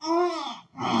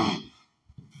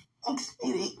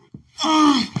 Sweetie.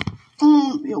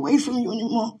 Be away from you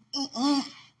anymore.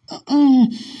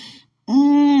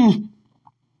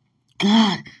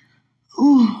 God.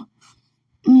 Ooh.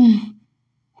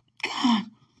 God.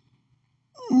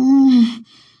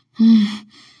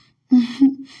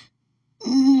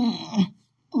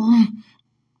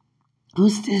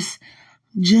 Who's this?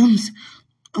 Gems.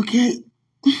 Okay.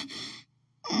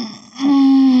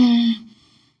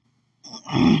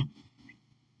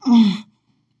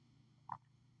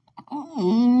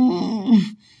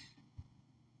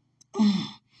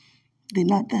 They're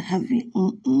not that heavy.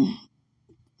 No.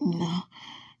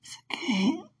 It's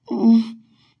okay.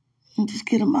 Just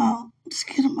get them out. Just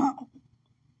get them out.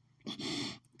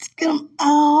 Just get them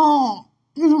out.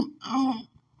 Get them out.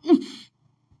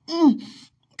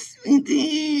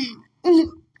 Sweetie.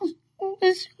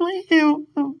 It's right here.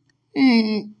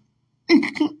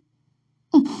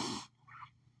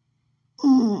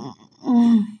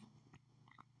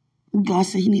 God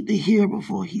said he need to hear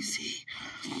before he see.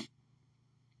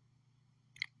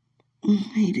 He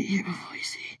need to hear before he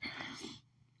see.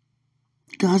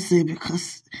 God said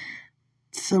because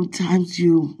sometimes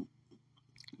you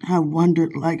I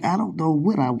wondered, like, I don't know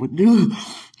what I would do.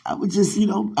 I would just,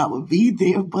 I would be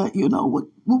there, but what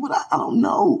would I don't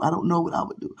know. I don't know what I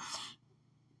would do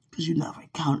because you never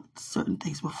encountered certain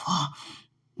things before.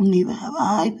 Neither have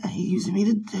I. That He used me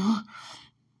to do.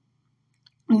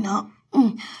 No,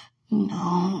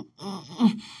 no.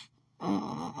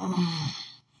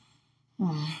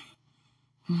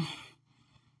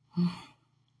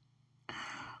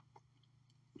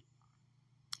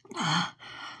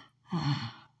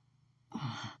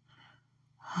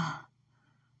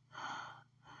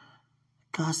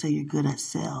 God say you're good at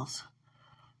sales.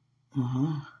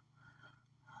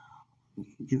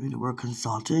 Give me the word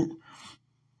consultant.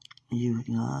 You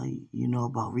know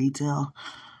about retail.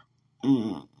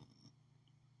 Mm.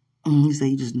 He said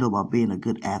you just know about being a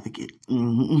good advocate.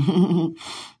 Mm.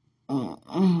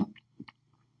 Mm.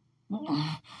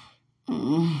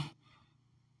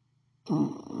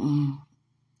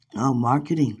 Oh,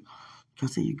 marketing. I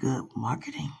say you good at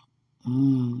marketing.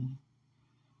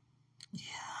 Yeah.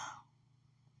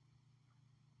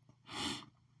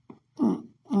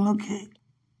 Okay.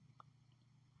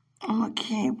 I'm a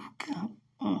camp.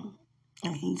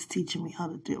 And He's teaching me how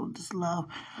to deal with this love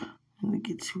and to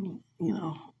get too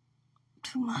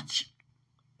much.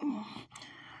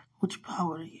 Which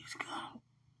power to use, God?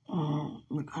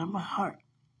 Look out of my heart.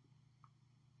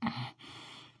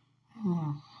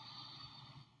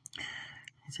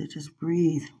 He said, just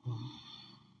breathe.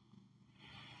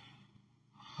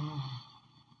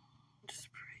 Just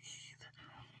breathe.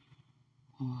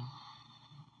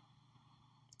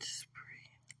 Just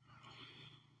breathe.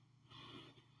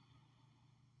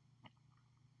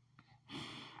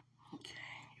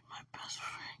 Okay, you're my best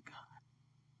friend, God.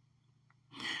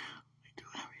 We do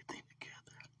everything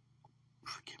together.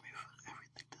 Forgive me for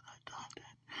everything that I done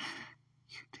that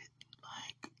you didn't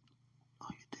like or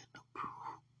you didn't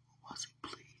approve. Wasn't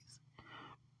pleased.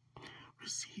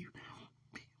 Receive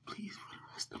me, please, for the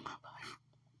rest of my life.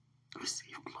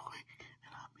 Receive glory,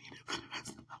 and I mean it for the rest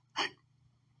of my life.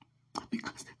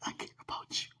 Because I care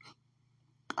about you.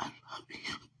 I love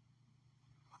you.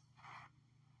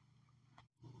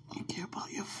 I care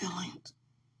about your feelings.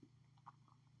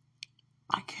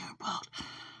 I care about,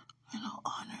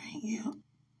 honoring you.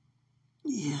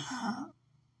 Yeah.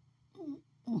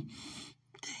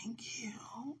 Thank you.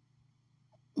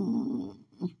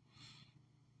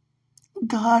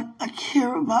 God, I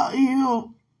care about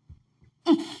you.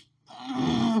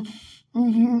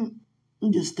 Mm-hmm.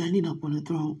 I'm just standing up on the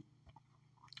throne.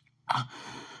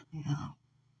 Yeah.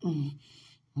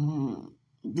 Mm-hmm.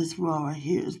 This raw right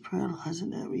here is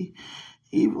paralyzing every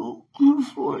evil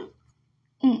force.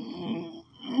 Mm-hmm.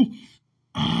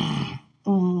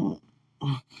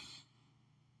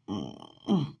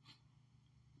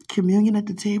 Communion at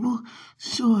the table?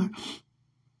 Sure.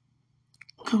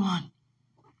 Come on.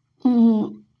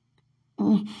 Mm,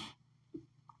 mm,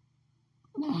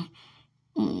 mm,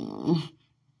 mm,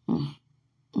 mm,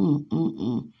 mm,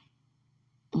 mm,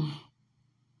 mm.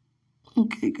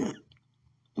 Okay, good.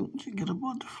 You get up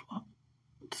on the floor.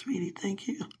 Sweetie, thank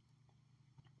you.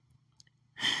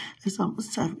 It's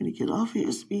almost time for me to get off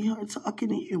here, sweetheart. Talking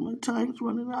to you. My time's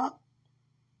running out.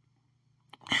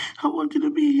 I want you to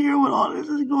be here when all this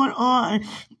is going on.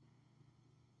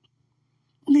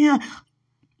 Yeah.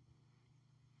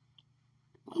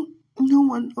 No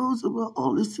one knows about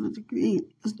all this to the degree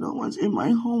because no one's in my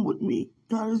home with me.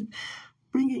 God is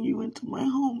bringing you into my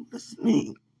home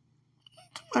listening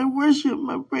to my worship,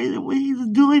 my praise, and what He's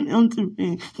doing unto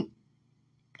me.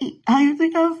 How you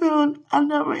think I feel? I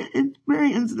never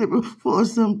experienced it before.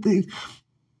 Something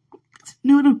it's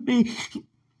new to me.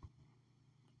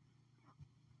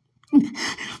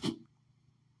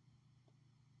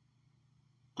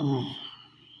 Mm.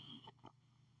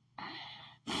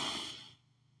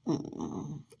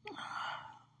 Mm.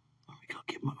 Let me go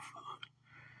get my food.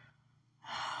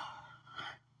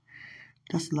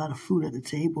 That's a lot of food at the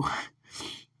table.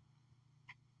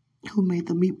 Who made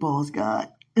the meatballs, God?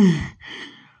 Who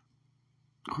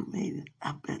made it?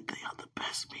 I bet they are the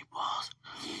best meatballs.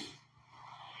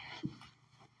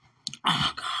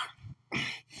 Oh, God.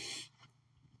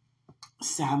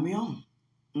 Samuel?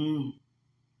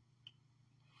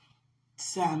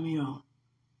 Samuel.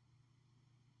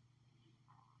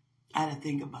 I had to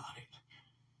think about it.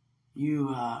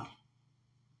 Your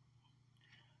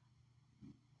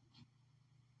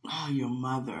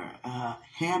mother,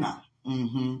 Hannah.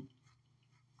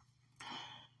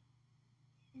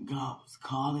 God was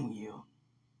calling you.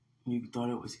 You thought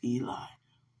it was Eli.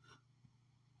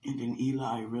 And then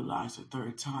Eli realized the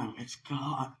third time, it's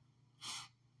God.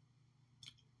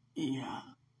 Yeah,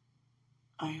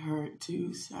 I heard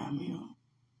too, Samuel.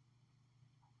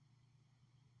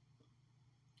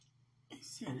 He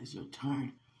said, it's your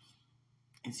turn.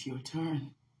 It's your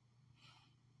turn.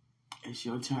 It's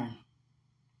your turn.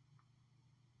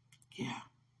 Yeah.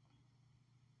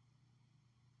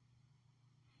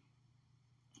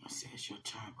 I said, it's your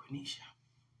turn, Quenisha.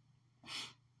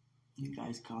 You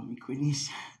guys call me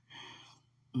Quenisha.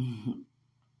 Mm-hmm.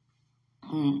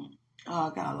 Oh,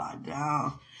 I gotta lie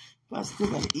down. But I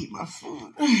still gotta eat my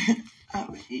food. I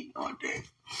haven't eaten all day.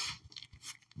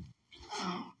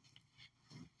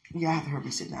 Yeah, I have to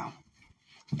hurry sit down.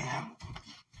 Yeah.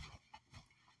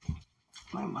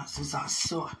 My muscles are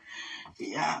sore.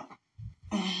 Yeah.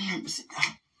 Let me sit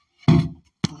down.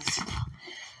 Let me sit down.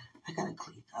 I gotta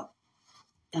clean up.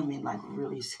 I mean, like,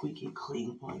 really squeaky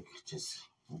clean. Like, just,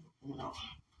 you know.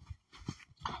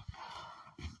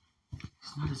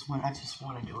 It's not as one. I just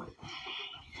want to do it.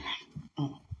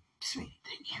 Sweetie,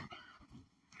 thank you.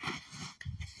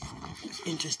 It's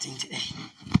interesting today.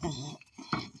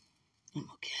 I'm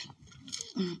okay.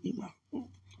 Eat my food.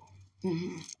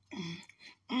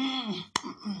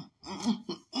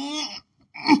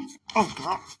 Oh,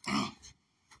 God.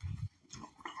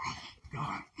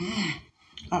 God.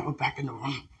 I'll go back in the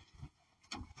room.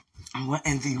 What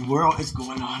in the world is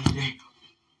going on today?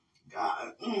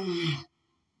 God.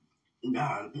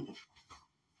 God.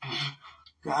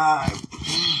 God.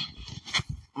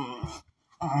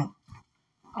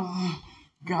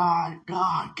 God,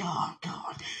 God, God,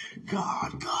 God,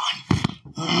 God, God.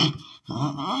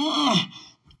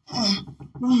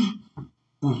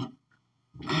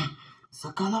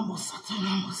 Sakala mosata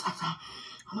na mosata.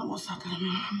 Ana mosata na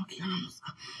makiana mosa.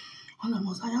 Ana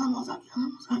mosa ya mosa ya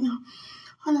mosa ya.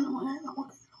 Ana mosa ya mosa.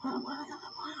 Ana mosa ya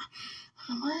mosa.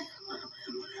 Ana mosa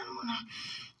ya mosa.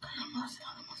 Ana mosa ya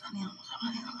mosa. Ana mosa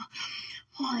ya mosa.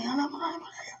 Ana mosa ya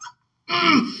mosa.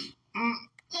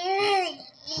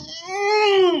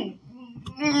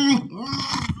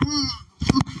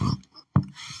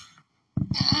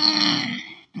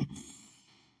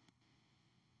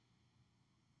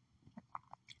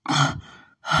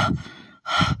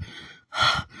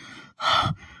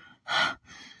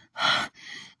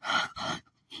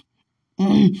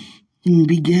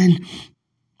 Begin.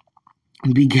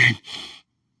 Begin.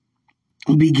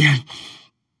 Begin. Begin.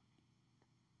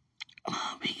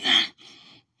 Begin.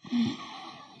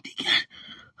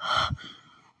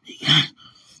 Begin.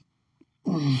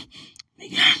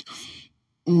 Begin.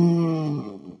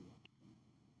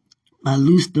 I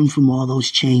loosed them from all those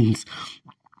chains.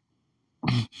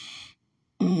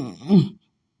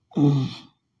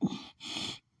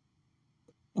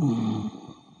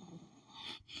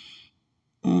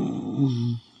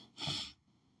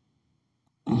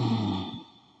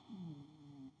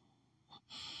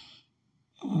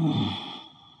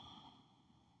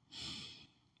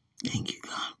 Thank you,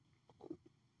 God.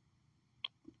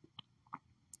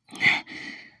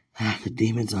 The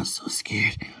demons are so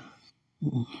scared.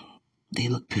 They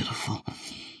look pitiful.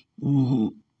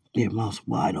 Their mouths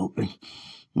wide open.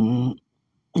 I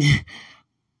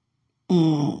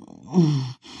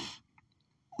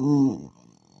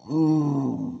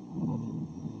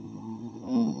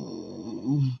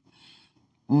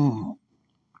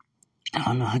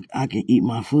don't know. I can eat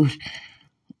my food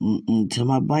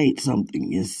until I bite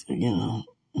something. Is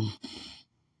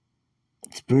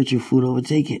spiritual food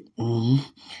overtake it.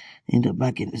 End up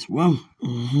back in this room.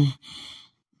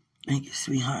 Thank you,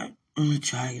 sweetheart. I'm gonna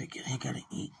try it again. I gotta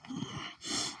eat.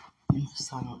 My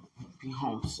son will be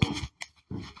home soon.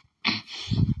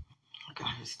 I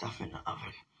got his stuff in the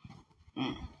oven.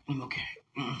 I'm okay.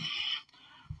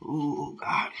 Ooh,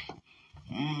 God.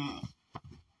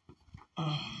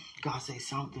 God say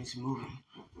something's moving.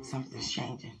 Something's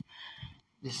changing.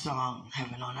 This song,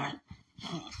 Heaven on Earth.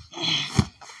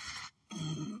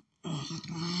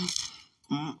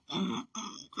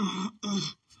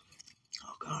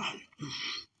 Oh, God.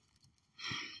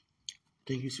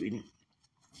 Thank you, sweetie.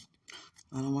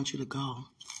 I don't want you to go.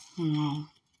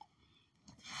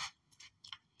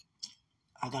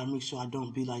 I gotta make sure I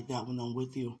don't be like that when I'm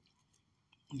with you.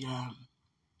 Yeah.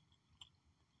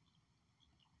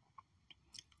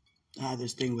 I had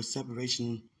this thing with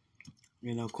separation,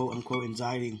 quote unquote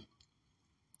anxiety.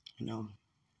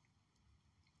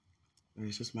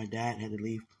 It's just my dad had to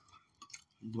leave.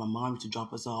 My mom used to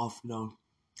drop us off,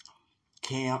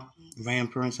 camp,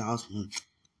 grandparents' house. And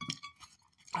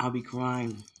I'll be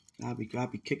crying. I'll be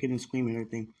kicking and screaming and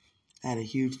everything. I had a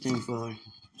huge thing for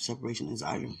separation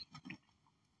anxiety.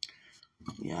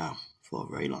 Yeah, for a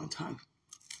very long time.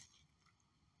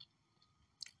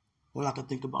 All I could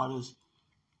think about is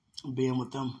being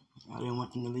with them. I didn't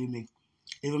want them to leave me.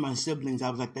 Even my siblings, I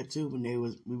was like that too when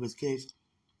we was kids.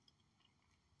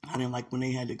 I didn't like when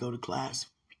they had to go to class.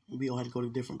 We all had to go to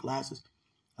different classes.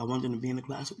 I want them to be in the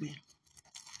class with me.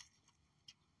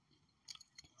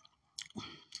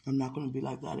 I'm not going to be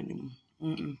like that anymore.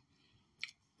 I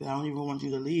don't even want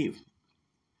you to leave.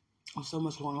 There's so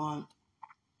much going on.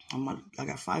 I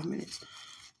got 5 minutes.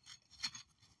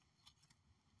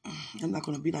 I'm not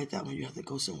going to be like that when you have to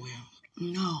go somewhere.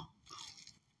 No.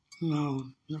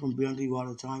 I'm not going to be under you all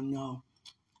the time. No.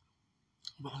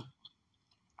 But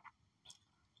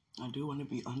I do want to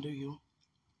be under you.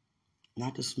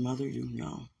 Not to smother you.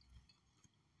 No.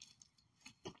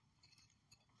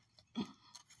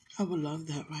 I would love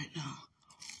that right now.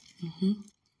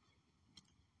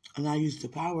 And I use the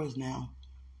powers now.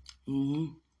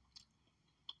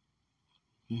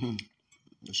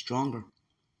 They're stronger.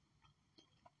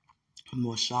 I'm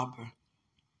more sharper.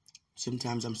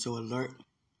 Sometimes I'm so alert.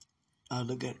 I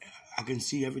can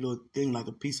see every little thing like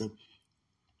a piece of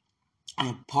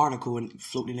a particle and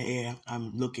floating in the air.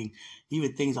 I'm looking.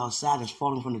 Even things outside that's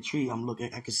falling from the tree, I'm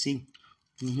looking. I can see.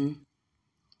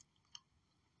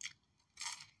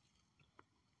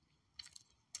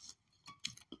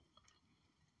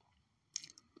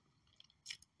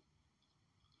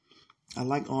 I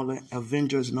like all the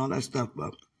Avengers and all that stuff,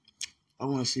 but I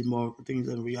want to see more things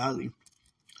in reality.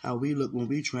 How we look when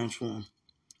we transform.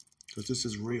 Because this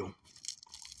is real.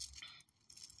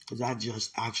 Because I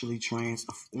just actually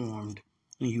transformed.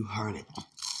 And you heard it.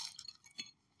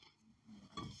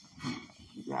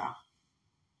 Yeah.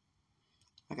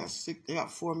 I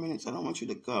got 4 minutes. I don't want you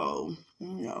to go.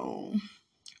 No.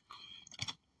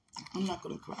 I'm not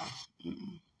going to cry.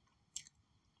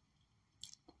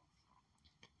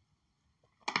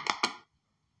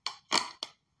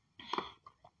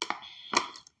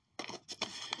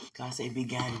 God say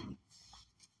began.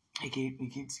 He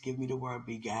keeps giving me the word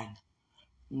began.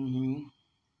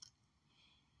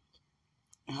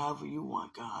 However you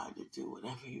want God to do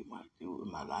whatever you want to do with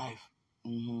my life.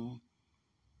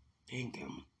 Thank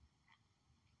him.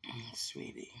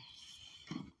 Sweetie.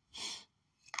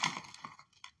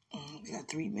 We got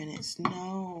 3 minutes.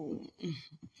 No.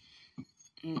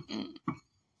 Can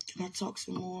I talk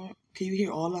some more? Can you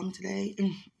hear all of them today?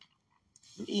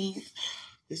 Please.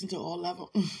 Listen to all of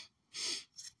them.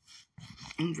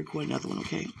 I'm going to record another one,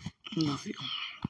 okay? Love you.